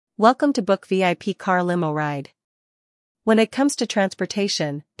Welcome to Book VIP Car Limo Ride. When it comes to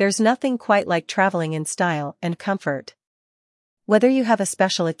transportation, there's nothing quite like traveling in style and comfort. Whether you have a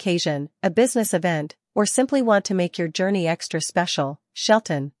special occasion, a business event, or simply want to make your journey extra special,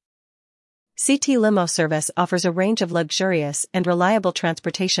 Shelton CT Limo Service offers a range of luxurious and reliable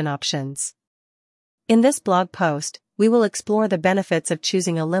transportation options. In this blog post, we will explore the benefits of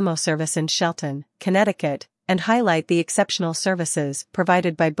choosing a limo service in Shelton, Connecticut, and highlight the exceptional services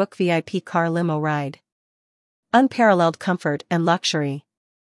provided by Book VIP Car Limo Ride. Unparalleled comfort and luxury.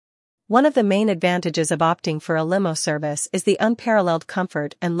 One of the main advantages of opting for a limo service is the unparalleled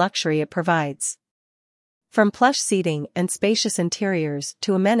comfort and luxury it provides. From plush seating and spacious interiors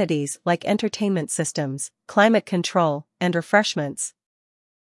to amenities like entertainment systems, climate control, and refreshments,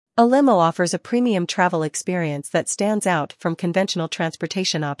 a limo offers a premium travel experience that stands out from conventional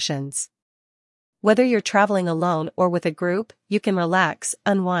transportation options. Whether you're traveling alone or with a group, you can relax,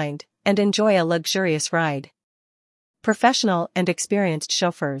 unwind, and enjoy a luxurious ride. Professional and experienced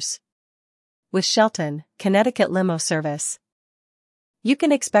chauffeurs. With Shelton, Connecticut Limo Service, you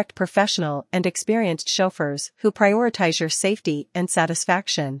can expect professional and experienced chauffeurs who prioritize your safety and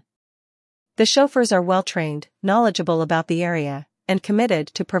satisfaction. The chauffeurs are well-trained, knowledgeable about the area, and committed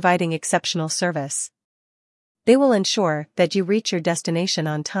to providing exceptional service. They will ensure that you reach your destination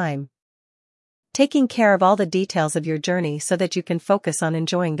on time, taking care of all the details of your journey so that you can focus on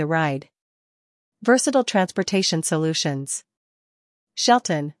enjoying the ride. Versatile transportation solutions.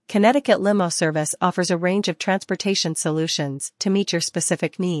 Shelton, Connecticut Limo Service offers a range of transportation solutions to meet your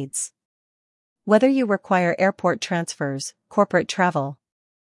specific needs. Whether you require airport transfers, corporate travel,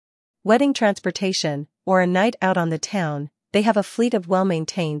 wedding transportation, or a night out on the town, they have a fleet of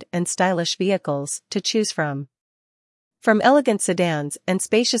well-maintained and stylish vehicles to choose from. From elegant sedans and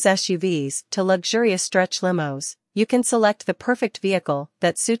spacious SUVs to luxurious stretch limos, you can select the perfect vehicle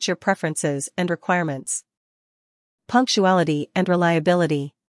that suits your preferences and requirements. Punctuality and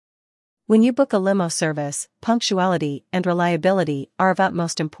reliability. When you book a limo service, punctuality and reliability are of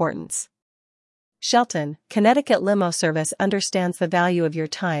utmost importance. Shelton, Connecticut Limo Service understands the value of your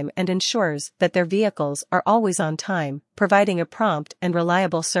time and ensures that their vehicles are always on time, providing a prompt and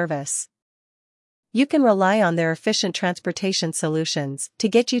reliable service. You can rely on their efficient transportation solutions to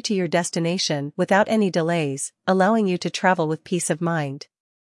get you to your destination without any delays, allowing you to travel with peace of mind.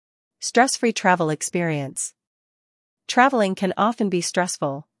 Stress-free travel experience. Traveling can often be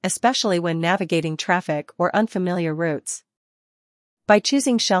stressful, especially when navigating traffic or unfamiliar routes. By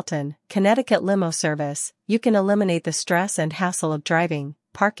choosing Shelton, Connecticut Limo Service, you can eliminate the stress and hassle of driving,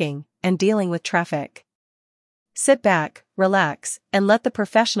 parking, and dealing with traffic. Sit back, relax, and let the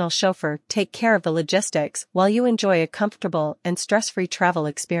professional chauffeur take care of the logistics while you enjoy a comfortable and stress-free travel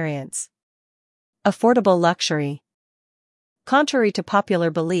experience. Affordable luxury. Contrary to popular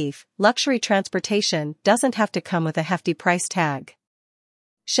belief, luxury transportation doesn't have to come with a hefty price tag.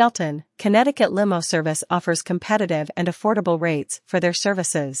 Shelton, Connecticut Limo Service offers competitive and affordable rates for their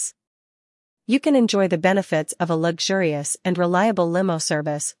services. You can enjoy the benefits of a luxurious and reliable limo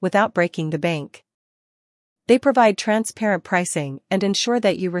service without breaking the bank. They provide transparent pricing and ensure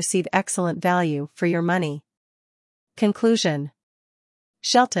that you receive excellent value for your money. Conclusion.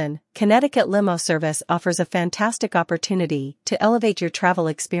 Shelton, Connecticut Limo Service offers a fantastic opportunity to elevate your travel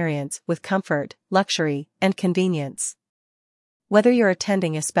experience with comfort, luxury, and convenience. Whether you're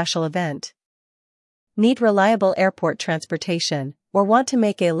attending a special event, need reliable airport transportation, or want to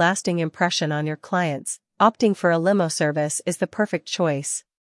make a lasting impression on your clients, opting for a limo service is the perfect choice.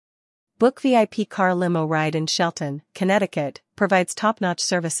 Book VIP Car Limo Ride in Shelton, Connecticut, provides top-notch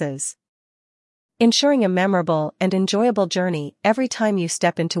services, ensuring a memorable and enjoyable journey every time you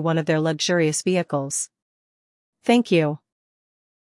step into one of their luxurious vehicles. Thank you.